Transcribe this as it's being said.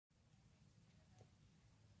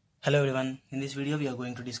Hello everyone, in this video we are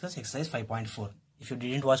going to discuss exercise 5.4. If you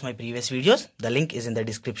didn't watch my previous videos, the link is in the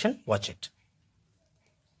description, watch it.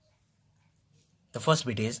 The first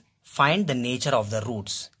bit is find the nature of the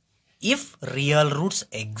roots. If real roots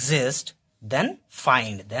exist, then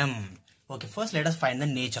find them. Okay, first let us find the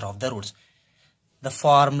nature of the roots. The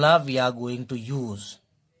formula we are going to use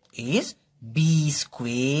is b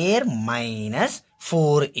square minus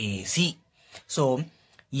 4ac. So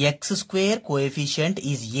x square coefficient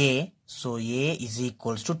is a, so a is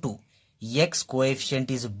equals to 2. X coefficient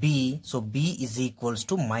is b, so b is equals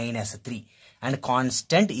to minus 3. And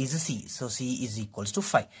constant is c, so c is equals to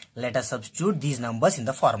 5. Let us substitute these numbers in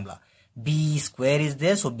the formula. B square is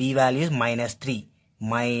there, so b value is minus 3.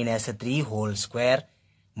 Minus 3 whole square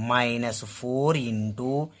minus 4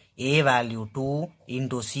 into a value 2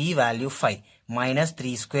 into c value 5. Minus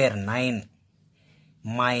 3 square 9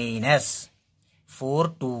 minus 4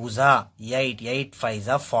 2s are 8, 8 5s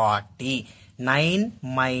are 40, 9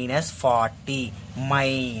 minus 40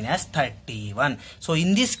 minus 31. So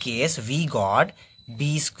in this case we got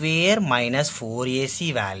b square minus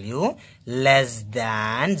 4ac value less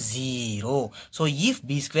than 0. So if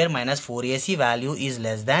b square minus 4ac value is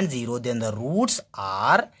less than 0, then the roots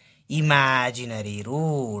are imaginary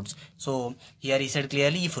roots. So here he said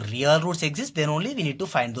clearly if real roots exist, then only we need to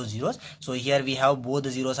find those zeros. So here we have both the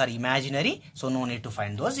zeros are imaginary, so no need to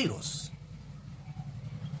find those zeros.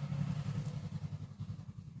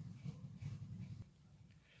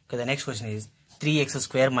 Okay, the next question is 3x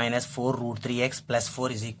square minus 4 root 3x plus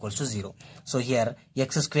 4 is equals to 0. So here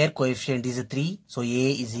x square coefficient is 3, so a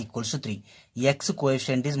is equals to 3. X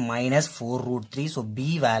coefficient is minus 4 root 3, so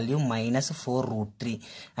b value minus 4 root 3.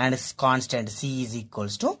 And constant c is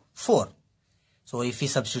equals to 4. So if we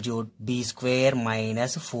substitute b square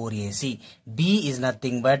minus 4ac, b is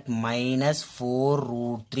nothing but minus 4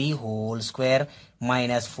 root 3 whole square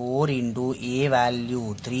minus 4 into a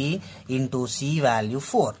value 3 into c value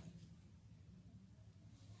 4.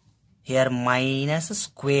 Here minus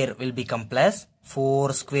square will become plus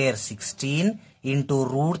 4 square 16 into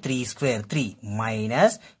root 3 square 3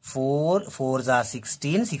 minus 4 4s are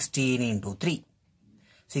 16, 16 into 3.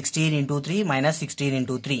 16 into 3 minus 16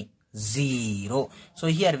 into 3, 0. So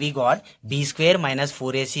here we got b square minus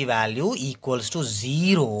 4ac value equals to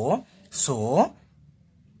 0. So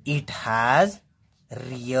it has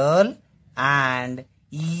real and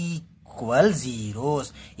equal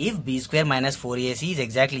zeros. If b square minus 4ac is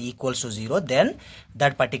exactly equals to 0, then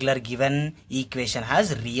that particular given equation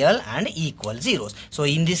has real and equal zeros. So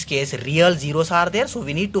in this case real zeros are there, so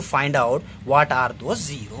we need to find out what are those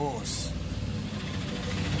zeros.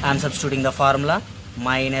 I am substituting the formula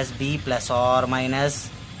minus b plus or minus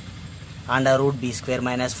under root b square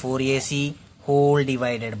minus 4ac whole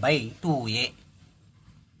divided by 2a.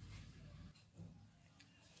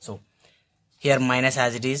 So here minus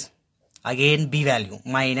as it is. Again b value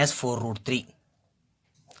minus 4 root 3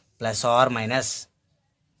 plus or minus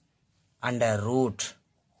under root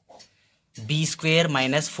b square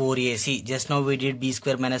minus 4ac. Just now we did b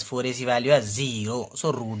square minus 4ac value as 0.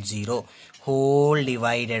 So root 0 whole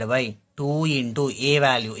divided by 2 into a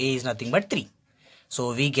value. A is nothing but 3.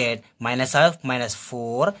 So we get minus of minus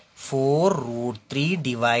 4 root 3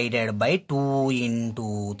 divided by 2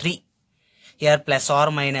 into 3. Here plus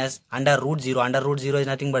or minus under root 0. Under root 0 is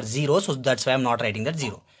nothing but 0. So that's why I am not writing that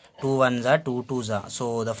 0. 2 1s are 2 2s are.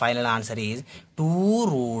 So the final answer is 2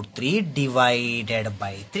 root 3 divided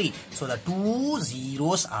by 3. So the two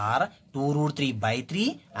zeros are 2 root 3 by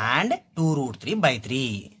 3 and 2 root 3 by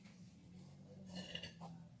 3.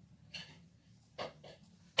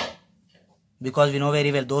 Because we know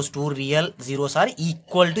very well those two real zeros are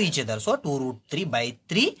equal to each other. So 2 root 3 by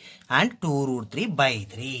 3 and 2 root 3 by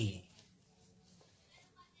 3.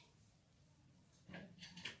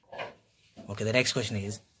 Okay, the next question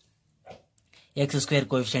is x square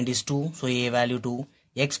coefficient is 2, so a value 2.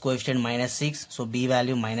 X coefficient minus 6, so b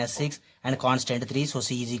value minus 6. And constant 3, so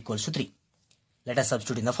c is equals to 3. Let us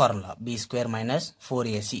substitute in the formula b square minus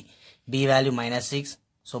 4ac. B value minus 6,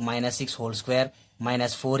 so minus 6 whole square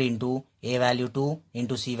minus 4 into a value 2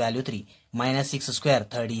 into c value 3. Minus 6 square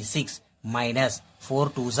 36 minus 4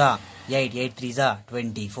 2s are 8, 8 3s are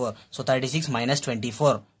 24. So 36 minus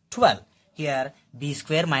 24, 12. Here b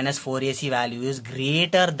square minus 4ac value is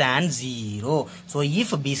greater than 0. So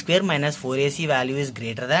if b square minus 4ac value is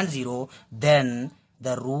greater than 0, then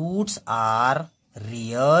the roots are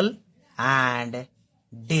real and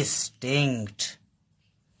distinct.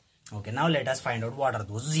 Okay, now let us find out what are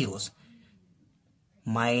those zeros.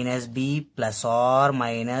 Minus b plus or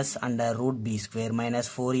minus under root b square minus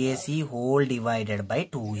 4ac whole divided by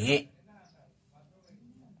 2a.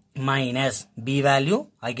 minus b value,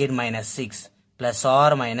 I get minus 6 plus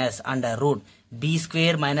or minus under root b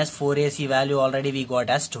square minus 4ac value already we got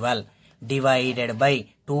as 12 divided by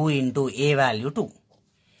 2 into a value 2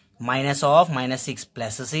 minus of minus 6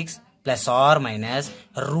 plus or minus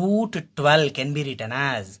root 12 can be written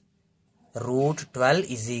as root 12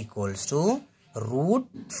 is equals to root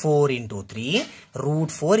 4 into 3. Root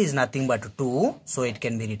 4 is nothing but 2. So it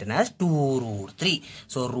can be written as 2 root 3.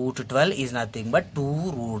 So root 12 is nothing but 2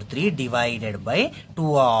 root 3 divided by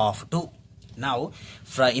 2 of 2. Now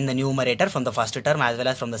in the numerator from the first term as well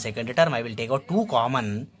as from the second term I will take out 2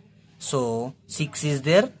 common. So 6 is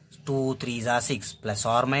there. 2 3s are 6 plus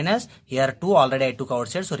or minus. Here 2 already I took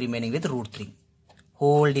outside. So remaining with root 3.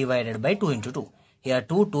 Whole divided by 2 into 2. Here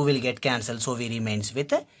 2 will get cancelled. So we remains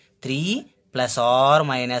with 3 plus or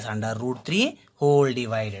minus under root 3 whole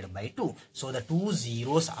divided by 2. So the two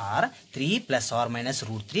zeros are 3 plus or minus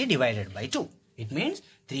root 3 divided by 2. It means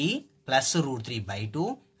 3 plus root 3 by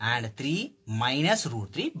 2 and 3 minus root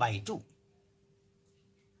 3 by 2.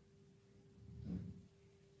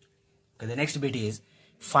 Okay, the next bit is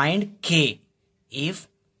find k if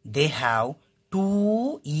they have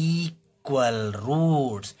two equal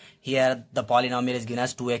roots. Here the polynomial is given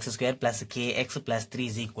as 2x square plus kx plus 3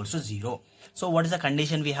 is equals to 0. So what is the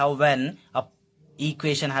condition we have when a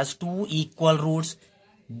equation has two equal roots?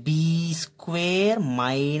 B square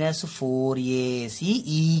minus 4ac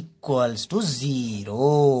equals to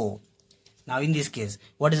 0. Now in this case,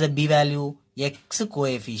 what is the b value? X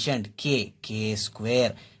coefficient k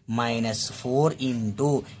square minus 4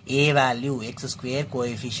 into a value x square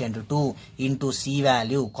coefficient 2 into c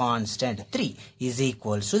value constant 3 is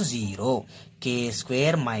equals to 0. K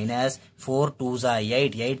square minus 4 2s are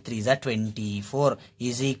 8, 8 3s are 24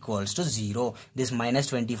 is equals to 0. This minus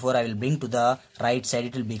 24 I will bring to the right side,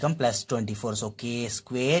 it will become plus 24. So k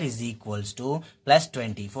square is equals to plus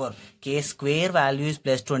 24. K square value is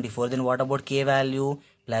plus 24. Then what about k value?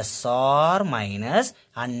 Plus or minus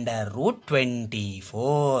under root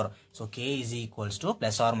 24. So k is equals to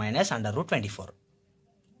plus or minus under root 24.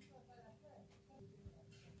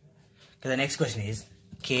 Okay, the next question is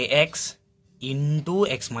kx into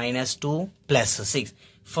x minus 2 plus 6.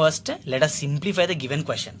 First, let us simplify the given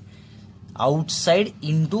question. Outside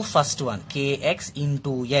into first one, kx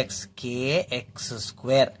into x, kx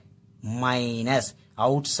square minus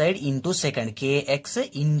outside into second,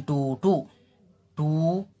 kx into 2,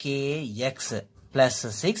 2kx plus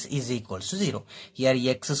 6 is equals to 0. Here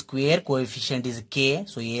x square coefficient is k,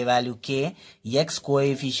 so a value k, x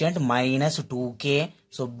coefficient minus 2k,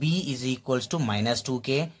 so b is equals to minus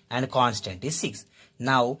 2k and constant is 6.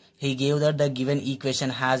 Now he gave that the given equation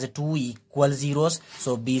has two equal zeros,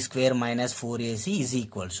 so b square minus 4ac is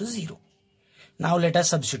equals to 0. Now let us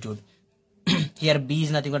substitute. Here b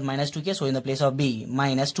is nothing but minus 2k, so in the place of b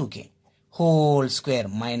minus 2k whole square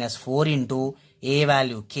minus 4 into a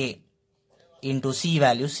value k into c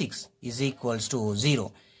value 6 is equals to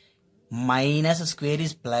 0. Minus square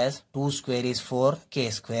is plus, 2 square is 4, k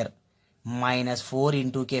square minus 4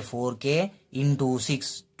 into k, 4k into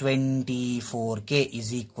 6, 24k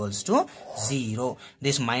is equals to 0.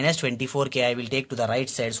 This minus 24k I will take to the right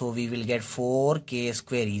side, so we will get 4k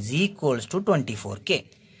square is equals to 24k.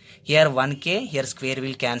 Here 1k, here square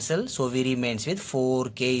will cancel, so we remains with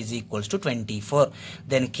 4k is equals to 24.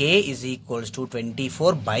 Then k is equals to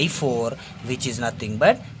 24 by 4, which is nothing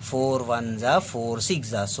but 4 1s are 4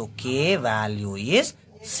 6s are. So k value is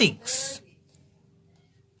 6.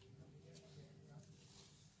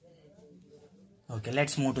 Okay,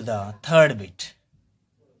 let's move to the third bit.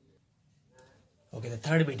 Okay, the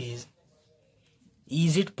third bit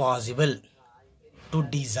is it possible to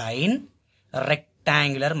design a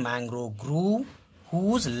rectangular mangrove groove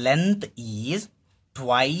whose length is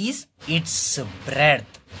twice its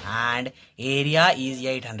breadth and area is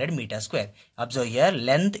 800 meters square. Observe here,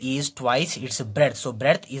 length is twice its breadth. So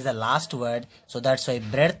breadth is the last word. So that's why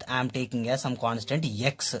breadth I am taking as some constant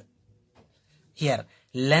x. Here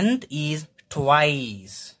length is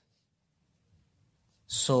twice.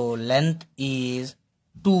 So length is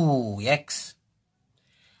 2x.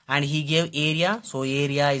 And he gave area, so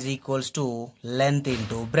area is equals to length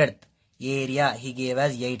into breadth. Area he gave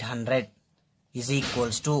as 800 is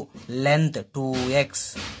equals to length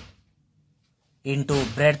 2x into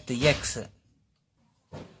breadth x.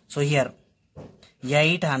 So here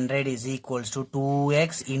 800 is equals to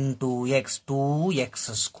 2x into x, 2x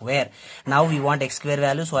square. Now we want x square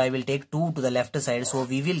value, so I will take 2 to the left side. So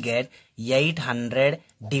we will get 800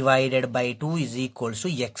 divided by 2 is equals to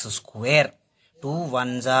x square. 2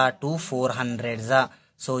 1s are 2 400s are.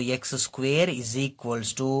 So x square is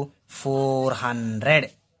equals to 400.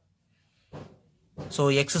 So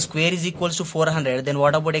x square is equals to 400. Then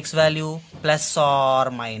what about x value? Plus or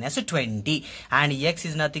minus 20. And x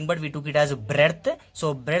is nothing but we took it as breadth.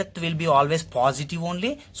 So breadth will be always positive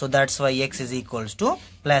only. So that's why x is equals to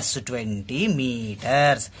plus 20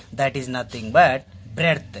 meters. That is nothing but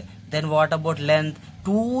breadth. Then what about length?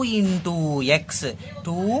 2 into x,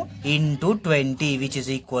 2 into 20, which is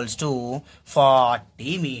equals to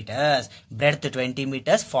 40 meters. Breadth 20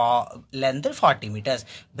 meters, for length 40 meters.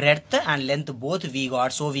 Breadth and length both we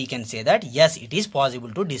got, so we can say that yes, it is possible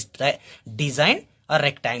to design a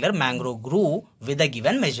rectangular mangrove grove with the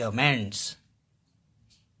given measurements.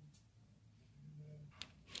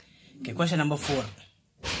 Okay, question number 4.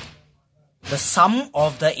 The sum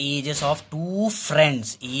of the ages of two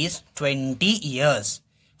friends is 20 years.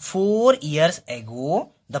 4 years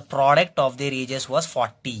ago, the product of their ages was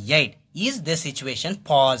 48. Is this situation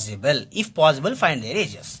possible? If possible, find their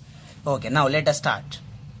ages. Okay, now let us start.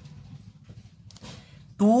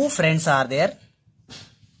 Two friends are there.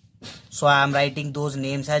 So I am writing those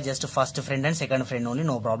names as just first friend and second friend only,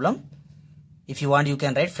 no problem. If you want, you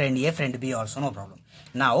can write friend A, friend B also, no problem.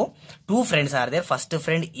 Now, two friends are there. First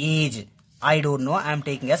friend age, I don't know, I am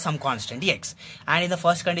taking as some constant x. And in the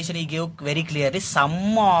first condition he gave very clearly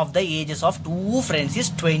sum of the ages of two friends is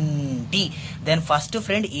 20. Then first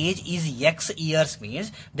friend age is x years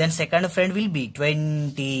means, then second friend will be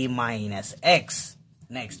 20 minus x.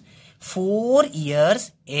 Next, 4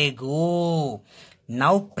 years ago.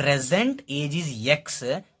 Now present age is x,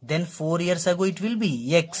 then 4 years ago it will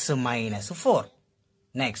be x minus 4.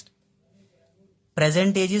 Next,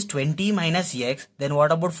 present age is 20 minus x. Then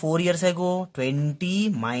what about 4 years ago? 20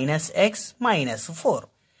 minus x minus 4.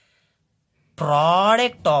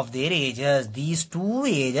 Product of their ages, these two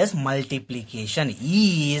ages multiplication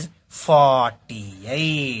is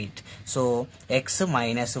 48. So x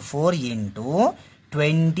minus 4 into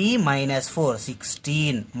 20 minus 4,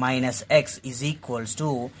 16 minus x is equals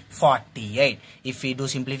to 48. If we do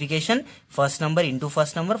simplification, first number into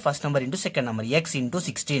first number into second number, x into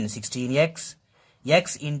 16, 16x.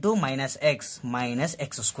 X into minus x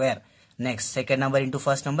square. Next, second number into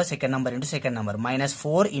first number into second number, minus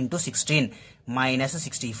 4 into 16 minus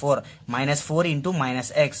 64, minus 4 into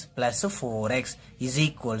minus x plus 4x is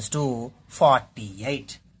equals to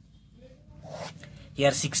 48.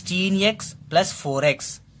 Here 16x plus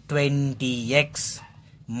 4x, 20x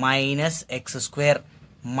minus x square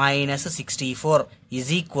minus 64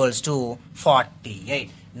 is equals to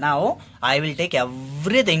 48. Now I will take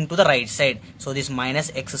everything to the right side. So this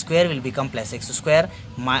minus x square will become plus x square,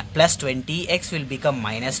 plus 20x will become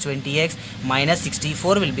minus 20x, minus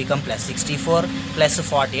 64 will become plus 64, plus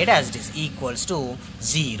 48 as it is equals to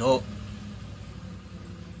 0.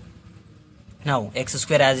 Now x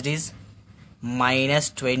square as it is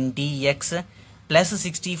minus 20x plus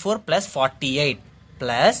 64 plus 48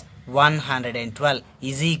 plus 112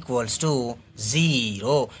 is equals to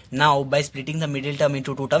 0. Now by splitting the middle term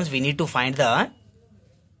into two terms, we need to find the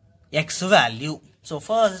x value. So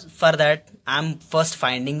for that I am first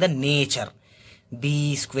finding the nature.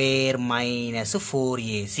 B square minus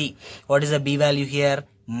 4ac. What is the b value here?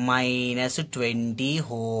 Minus 20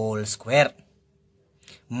 whole square.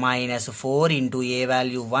 Minus 4 into a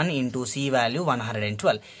value 1 into c value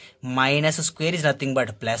 112. Minus square is nothing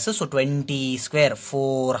but plus. So 20 square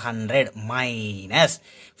 400 minus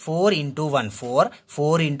 4 into 1 4.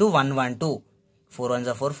 4 into 1 1 2. 4 1s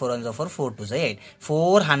are 4, 4 1s are 4, 4 2s are 8.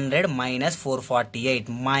 400 minus 448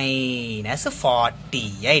 minus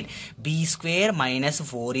 48. B square minus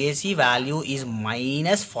 4ac value is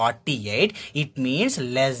minus 48. It means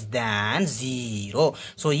less than 0.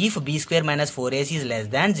 So if b square minus 4ac is less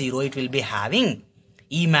than 0, it will be having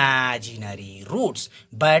imaginary roots.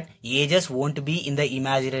 But ages won't be in the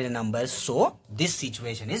imaginary numbers. So this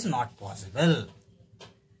situation is not possible.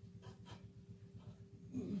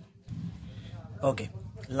 Okay,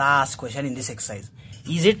 last question in this exercise.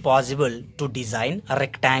 Is it possible to design a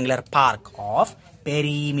rectangular park of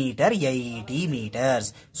perimeter 80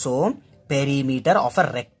 meters? So, perimeter of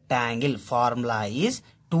a rectangle formula is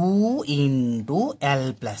 2 into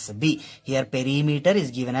L plus B. Here perimeter is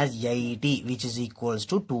given as 80, which is equals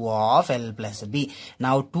to 2 of L plus B.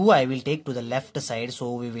 Now 2 I will take to the left side,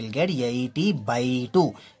 so we will get 80 by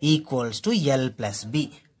 2 equals to L plus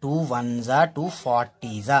B. 2 1s are 2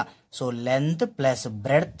 40s are. So length plus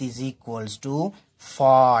breadth is equals to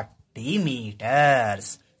 40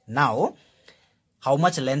 meters. Now, how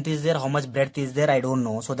much length is there, how much breadth is there, I don't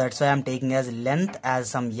know. So that's why I am taking as length as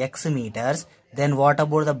some x meters. Then what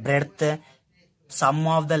about the breadth? Sum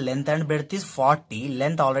of the length and breadth is 40.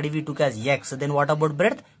 Length already we took as x. Then what about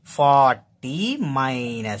breadth? 40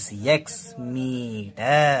 minus x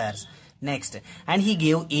meters. Next, and he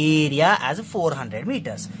gave area as 400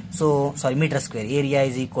 meters. So, sorry, meter square. Area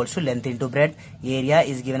is equals to length into breadth. Area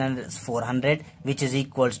is given as 400, which is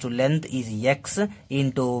equals to length is x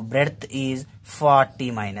into breadth is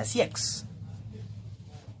 40 minus x.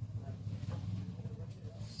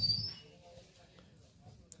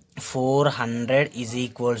 $400 is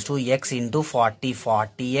equals to x into 40,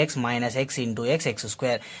 40x minus x into x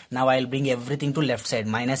square. Now I will bring everything to left side.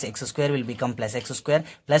 Minus x square will become plus x square,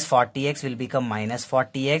 plus 40x will become minus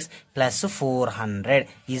 40x, plus 400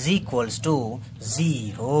 is equals to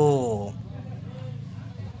 0.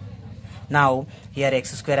 Now here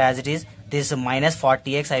x square as it is, this minus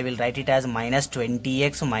 40x I will write it as minus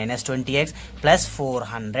 20x plus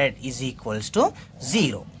 400 is equals to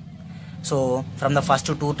 0. So from the first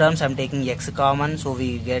two terms I am taking x common, so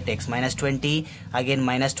we get x minus 20, again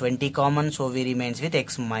minus 20 common, so we remains with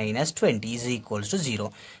x minus 20 is equals to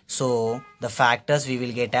 0. So the factors we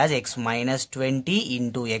will get as x minus 20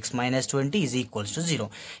 into x minus 20 is equals to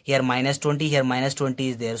 0. Here minus 20, here minus 20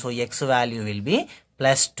 is there, so x value will be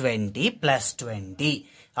plus 20 plus 20.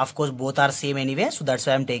 Of course both are same anyway, so that's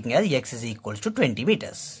why I am taking as x is equals to 20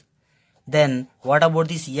 meters. Then what about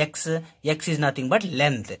this x? X is nothing but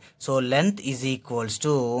length. So length is equals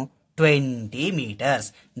to 20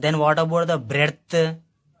 meters. Then what about the breadth?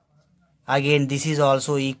 Again this is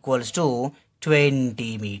also equals to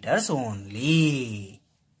 20 meters only.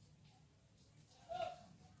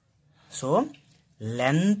 So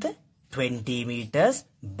length 20 meters,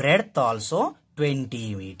 breadth also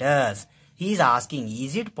 20 meters. He is asking,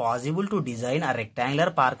 is it possible to design a rectangular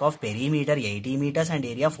park of perimeter 80 meters and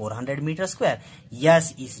area 400 meters square?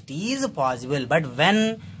 Yes, it is possible, but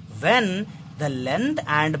when the length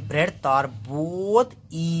and breadth are both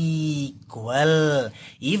equal.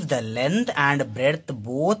 If the length and breadth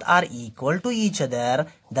both are equal to each other,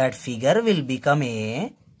 that figure will become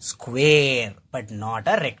a square, but not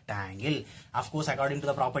a rectangle. Of course, according to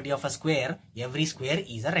the property of a square, every square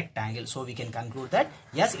is a rectangle. So we can conclude that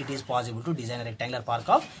yes, it is possible to design a rectangular park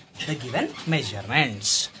of the given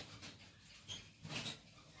measurements.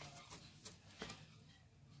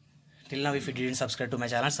 Till now, if you didn't subscribe to my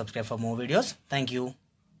channel, subscribe for more videos. Thank you.